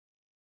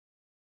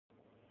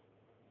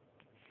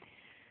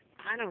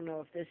I don't know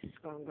if this is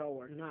going to go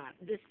or not.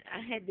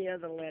 I had the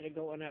other letter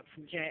going up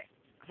from Jack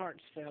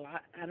Hartsfield.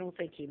 I don't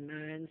think he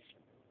minds.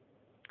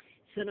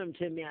 Sent them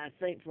to me, I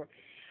think, for...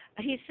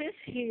 He says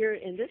here,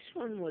 and this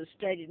one was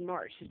dated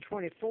March the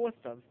 24th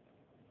of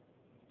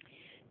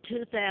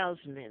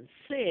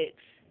 2006,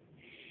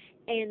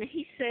 and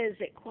he says,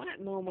 at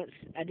quiet moments,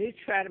 I do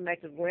try to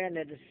make a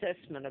grounded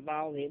assessment of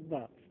all the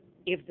above.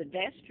 If the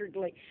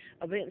dastardly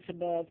events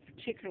above,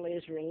 particularly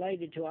as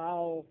related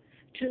to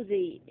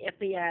the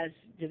FBI's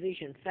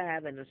Division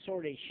 5 and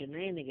assorted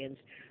shenanigans,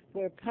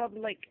 were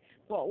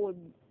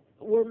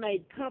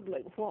made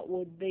public, what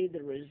would be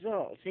the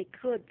results? It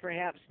could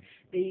perhaps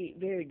be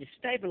very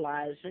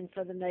destabilizing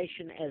for the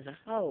nation as a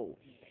whole.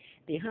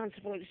 The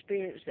Huntsville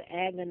experience, the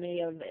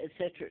agony of et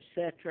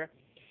cetera,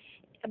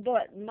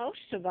 but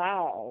most of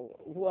all,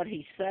 what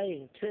he's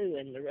saying too,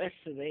 and the rest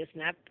of this,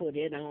 and I've put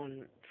it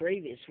on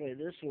previously,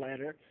 this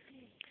letter,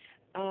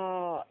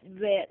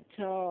 that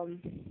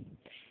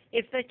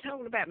if they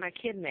told about my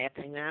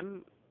kidnapping,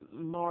 I'm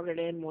Margaret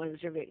Ann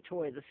Windsor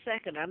Victoria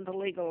II. I'm the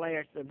legal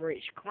heir to the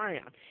British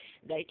Crown.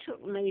 They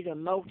took me to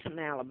Moulton,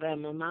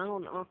 Alabama. My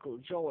own Uncle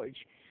George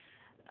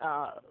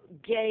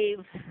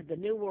gave the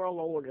New World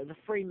Order, the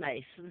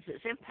Freemasons,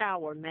 it's in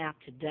power now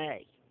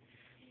today,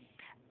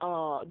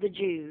 the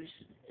Jews.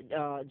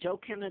 Joe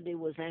Kennedy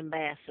was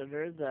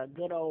ambassador, the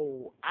good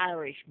old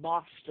Irish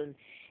Boston.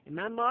 And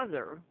my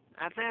mother,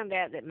 I found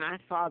out that my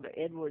father,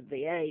 Edward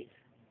VIII,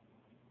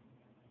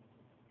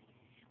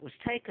 was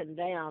taken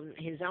down.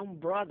 His own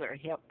brother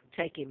helped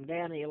take him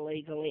down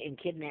illegally and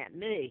kidnap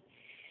me.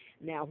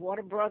 Now, what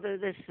a brother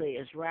this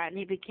is, right? And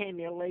he became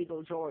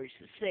illegal George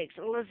VI,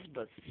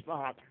 Elizabeth's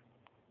father.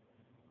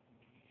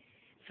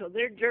 So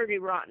they're dirty,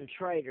 rotten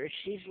traitors.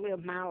 She's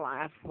lived my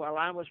life while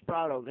I was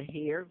brought over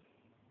here.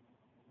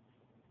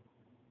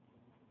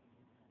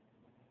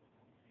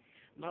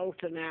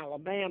 Moulton,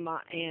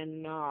 Alabama,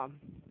 and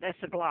that's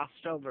a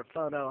glossed-over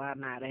photo, I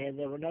might add.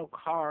 There were no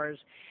cars.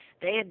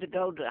 They had to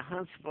go to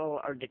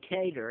Huntsville or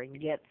Decatur and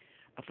get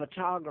a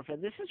photographer.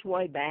 This is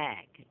way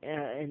back,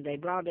 and they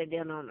brought it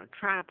in on a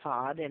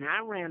tripod, and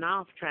I ran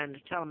off trying to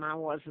tell them I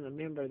wasn't a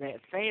member of that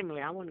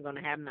family. I wasn't going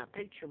to have my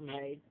picture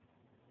made.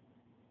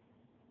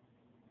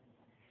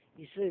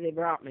 You see, they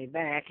brought me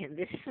back, and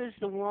this is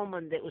the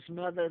woman that was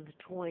mother of the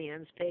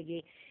twins,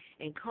 Peggy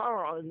and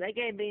Carl, and they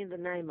gave me the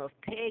name of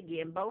Peggy,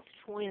 and both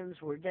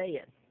twins were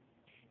dead,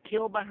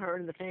 killed by her,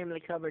 and the family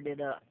covered it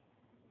up.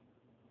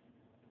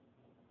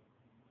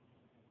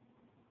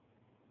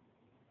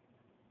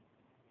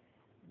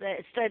 The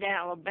state of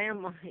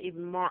Alabama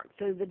even marked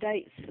through the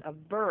dates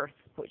of birth,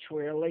 which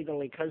were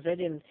illegally, because they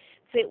didn't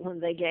fit when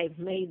they gave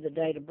me the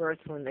date of birth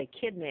when they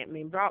kidnapped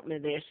me and brought me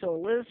there. So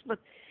Elizabeth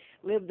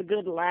lived a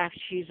good life.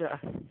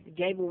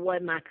 Gave away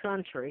my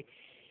country.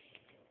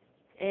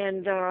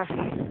 And,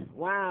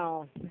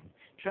 wow,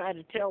 try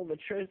to tell the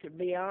truth or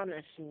be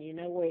honest, and you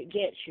know where it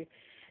gets you.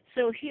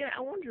 So here,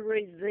 I want to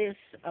read this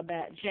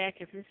about Jack.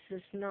 If this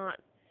is not,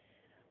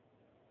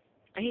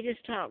 he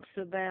just talks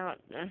about,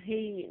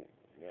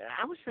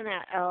 I was sent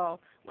out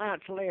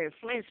to Larry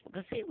Flint's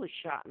because he was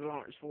shot in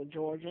Lawrenceville,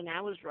 Georgia, and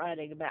I was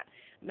writing about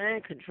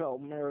mind control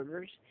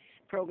murders,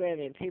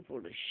 programming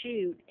people to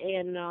shoot,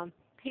 and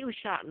he was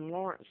shot in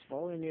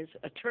Lawrenceville and his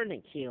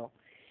attorney killed.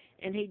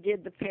 And he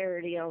did the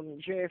parody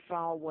on Jerry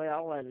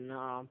Falwell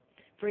and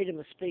freedom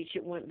of speech.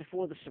 It went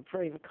before the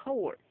Supreme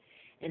Court.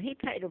 And he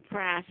paid a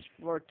price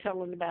for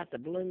telling about the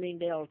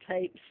Bloomingdale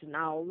tapes and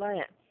all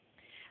that.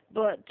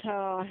 But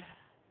I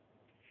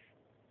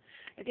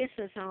guess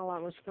that's all I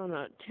was going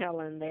to tell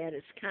in that.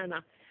 It's kind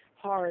of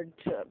hard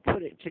to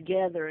put it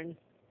together and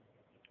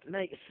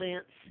make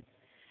sense.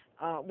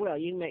 Well,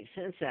 you can make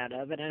sense out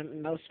of it.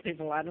 And most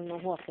people, I don't know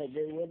what they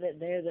do with it.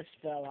 This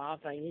fell off.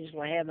 I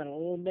usually have it a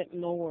little bit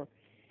more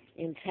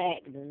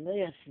intact than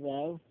this,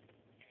 though.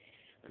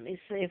 Let me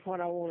see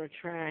what I want to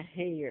try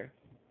here.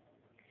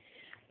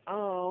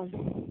 To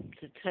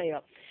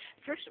tell.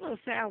 First of all,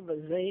 Sal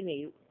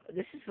Bazzini,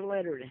 this is a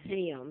letter to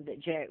him that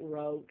Jack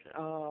wrote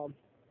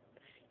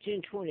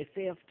June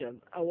 25th of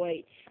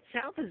 08.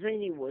 Sal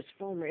Bazzini was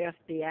former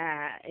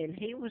FBI, and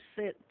he was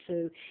sent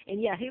to,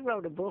 and yeah, he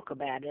wrote a book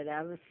about it. I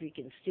don't know if you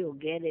can still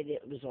get it.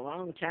 It was a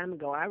long time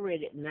ago. I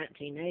read it in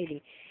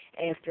 1980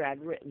 after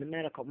I'd written the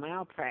medical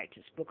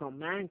malpractice book on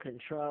mind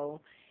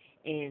control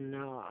and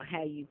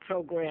how you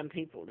program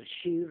people to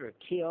shoot or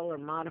kill or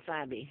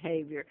modify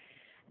behavior.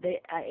 The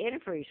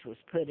antifreeze was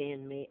put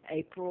in me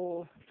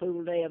April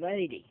Fool Day of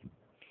 80.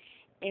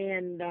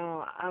 And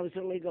I was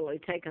illegally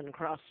taken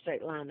across the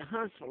state line to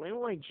Huntsville.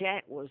 Anyway,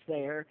 Jack was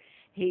there.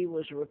 He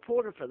was a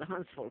reporter for the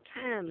Huntsville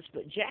Times,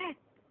 but Jack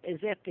is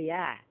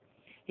FBI.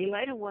 He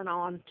later went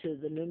on to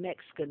the New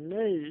Mexican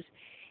News,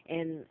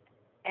 and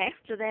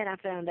after that I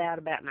found out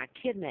about my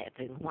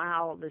kidnapping, why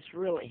all this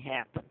really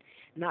happened,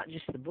 not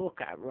just the book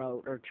I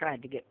wrote or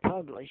tried to get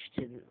published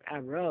and I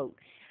wrote.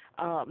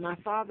 My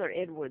father,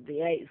 Edward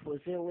VIII, was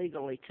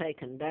illegally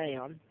taken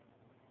down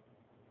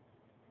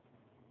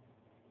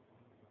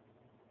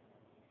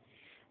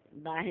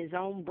by his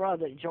own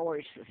brother,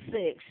 George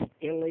VI,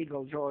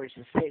 illegal George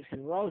VI,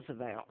 and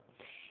Roosevelt.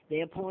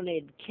 The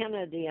appointed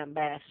Kennedy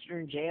ambassador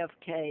and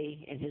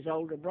JFK and his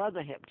older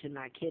brother helped in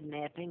my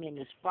kidnapping, and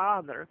his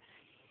father,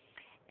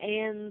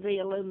 and the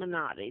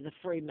Illuminati, the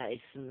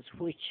Freemasons,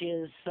 which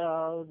is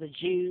the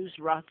Jews,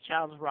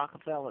 Rothschilds,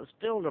 Rockefellers,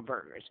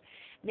 Bilderbergers.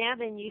 Now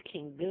then, you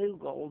can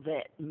Google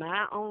that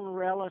my own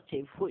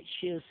relative,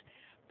 which is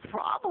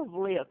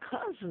probably a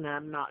cousin,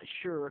 I'm not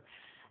sure,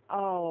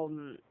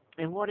 and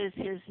what is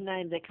his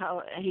name?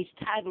 He's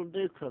titled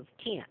Duke of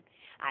Kent.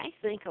 I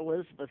think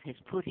Elizabeth has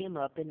put him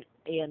up in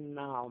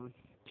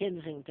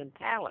Kensington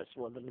Palace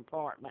with an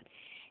apartment.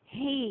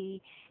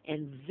 He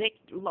and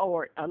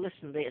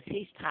listen to this,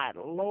 he's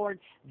titled Lord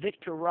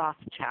Victor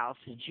Rothschild,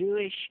 a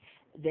Jewish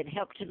that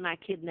helped in my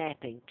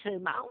kidnapping too.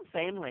 My own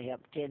family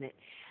helped in it.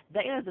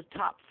 They are the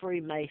top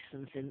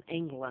Freemasons in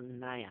England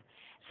now.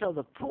 So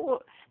the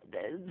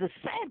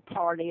sad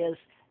part is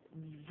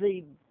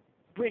the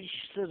British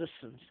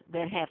citizens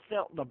that have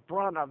felt the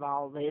brunt of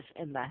all this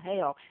and they're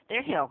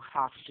held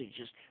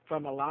hostages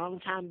from a long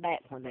time back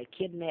when they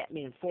kidnapped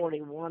me in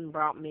 41,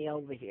 brought me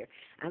over here.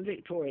 I'm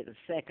Victoria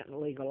II,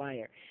 legal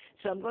heir.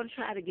 So I'm going to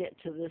try to get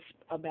to this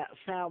about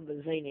Sal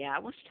Bazzini. I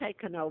was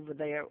taken over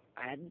there.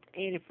 I had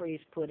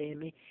antifreeze put in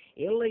me,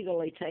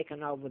 illegally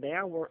taken over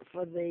there. I worked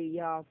for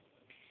the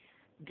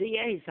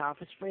DA's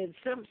office, Fred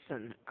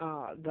Simpson,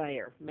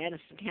 there,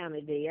 Madison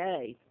County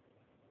DA.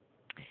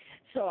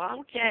 So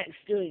all Jack's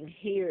doing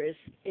here is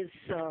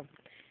I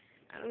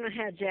don't know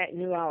how Jack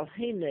knew all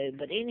he knew,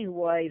 but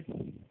anyway,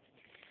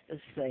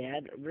 let's see,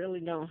 I really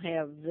don't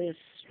have this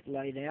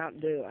laid out,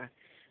 do I?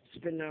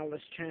 Spend all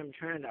this time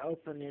trying to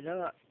open it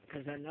up,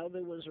 because I know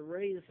there was a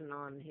reason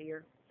on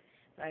here,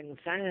 if I can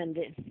find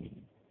it.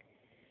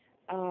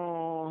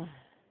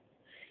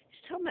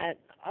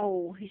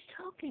 He's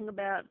talking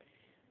about,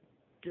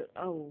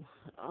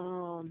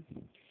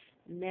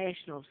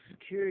 national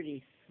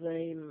security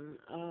theme.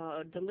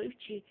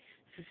 DeLucci,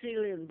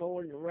 Sicilian,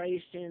 born and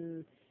raised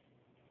in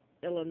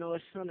Illinois,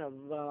 son of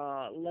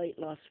late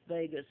Las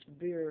Vegas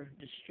beer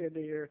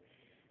distributor.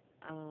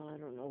 I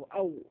don't know.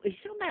 Oh, he's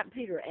talking about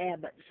Peter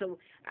Abbott. So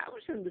I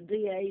was in the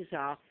DA's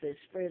office,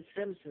 Fred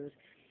Simpson's,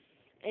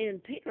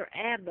 and Peter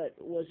Abbott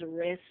was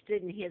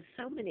arrested, and he had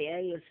so many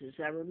aliases.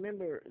 I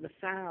remember the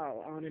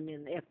file on him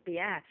in the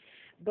FBI.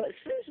 But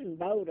Susan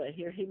Boda,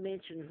 here he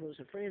mentioned, was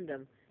a friend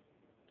of,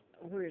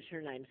 where's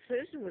her name?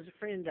 Susan was a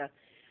friend of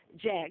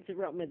Jack that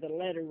wrote me the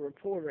letter,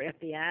 reporter,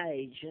 FBI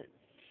agent.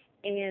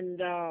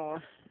 And I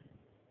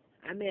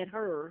met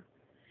her,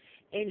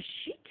 and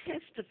she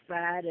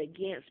testified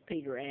against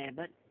Peter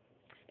Abbott.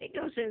 It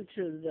goes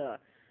into the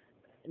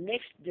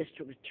next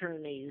district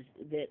attorneys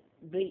that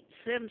beat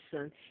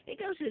Simpson. It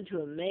goes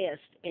into a mess,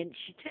 and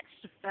she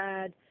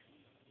testified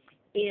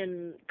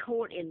in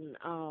court in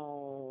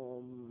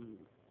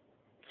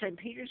St.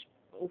 Peter's,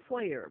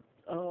 where?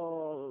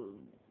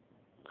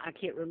 I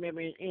can't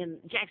remember, in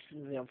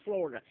Jacksonville,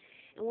 Florida.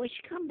 And when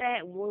she come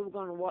back, we were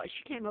going to watch,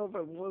 she came over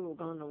and we were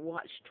going to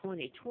watch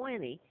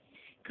 2020,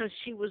 because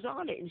she was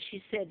on it, and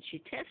she said she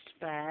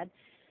testified,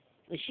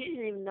 and she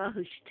didn't even know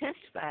who she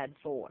testified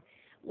for.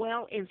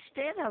 Well,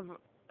 instead of,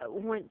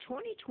 when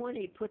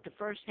 2020 put the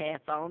first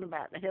half on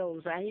about the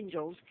Hells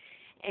Angels,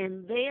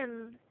 and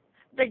then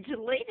they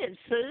deleted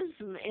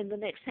Susan in the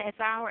next half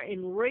hour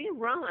and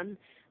rerun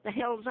the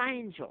Hells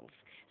Angels.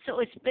 So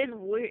it's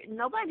been weird.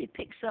 Nobody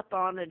picks up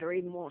on it or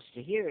even wants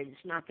to hear it.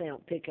 It's not they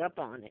don't pick up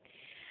on it.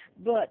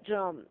 But,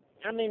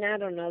 I mean, I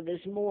don't know.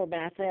 There's more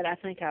about that. I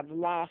think I've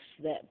lost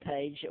that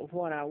page of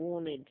what I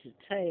wanted to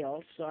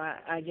tell, so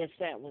I guess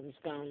that one's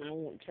gone. I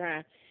won't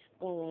try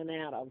going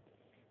out of.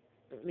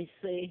 Let me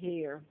see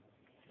here.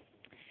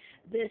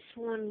 This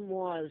one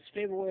was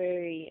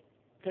February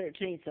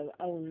 13th of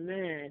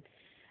 2009.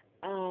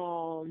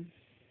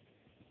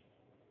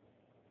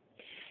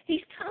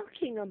 He's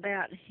talking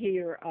about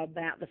here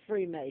about the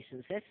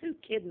Freemasons. That's who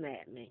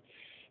kidnapped me,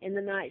 and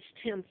the Knights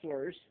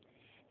Templars.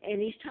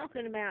 And he's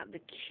talking about the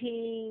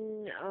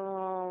king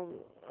of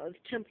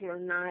Templar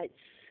Knights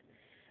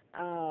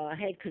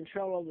had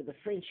control over the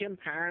French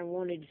Empire and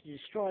wanted to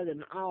destroy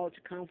them all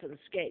to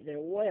confiscate their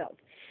wealth.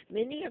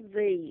 Many of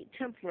the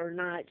Templar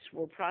Knights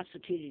were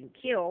prosecuted and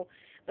killed,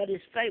 but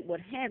as fate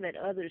would have it,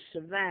 others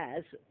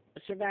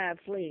survived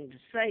fleeing to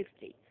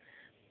safety.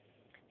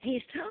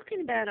 He's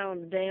talking about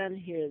on down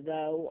here,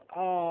 though,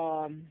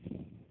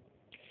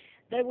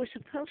 they were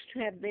supposed to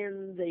have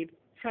been the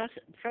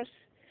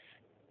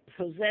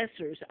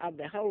possessors of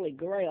the Holy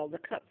Grail, the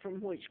cup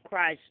from which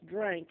Christ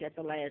drank at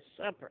the Last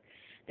Supper.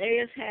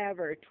 There is,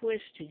 however, a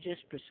twist to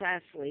just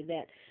precisely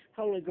that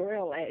Holy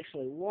Grail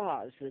actually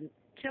was. The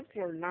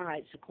Templar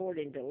Knights,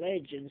 according to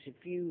legends,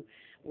 if you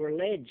were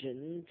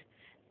legend,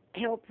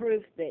 held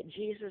proof that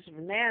Jesus of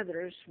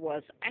Nazareth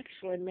was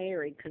actually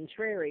married,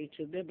 contrary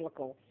to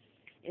biblical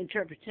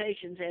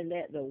interpretations, and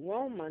that the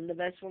woman, the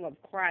vessel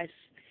of Christ's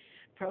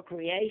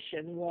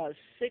procreation, was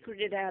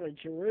secreted out of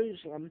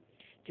Jerusalem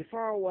to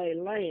faraway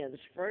lands,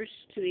 first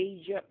to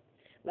Egypt,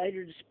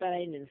 later to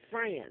Spain and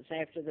France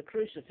after the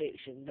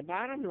crucifixion. The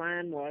bottom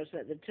line was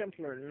that the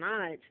Templar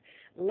Knights,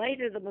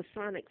 later the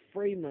Masonic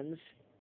Freemasons,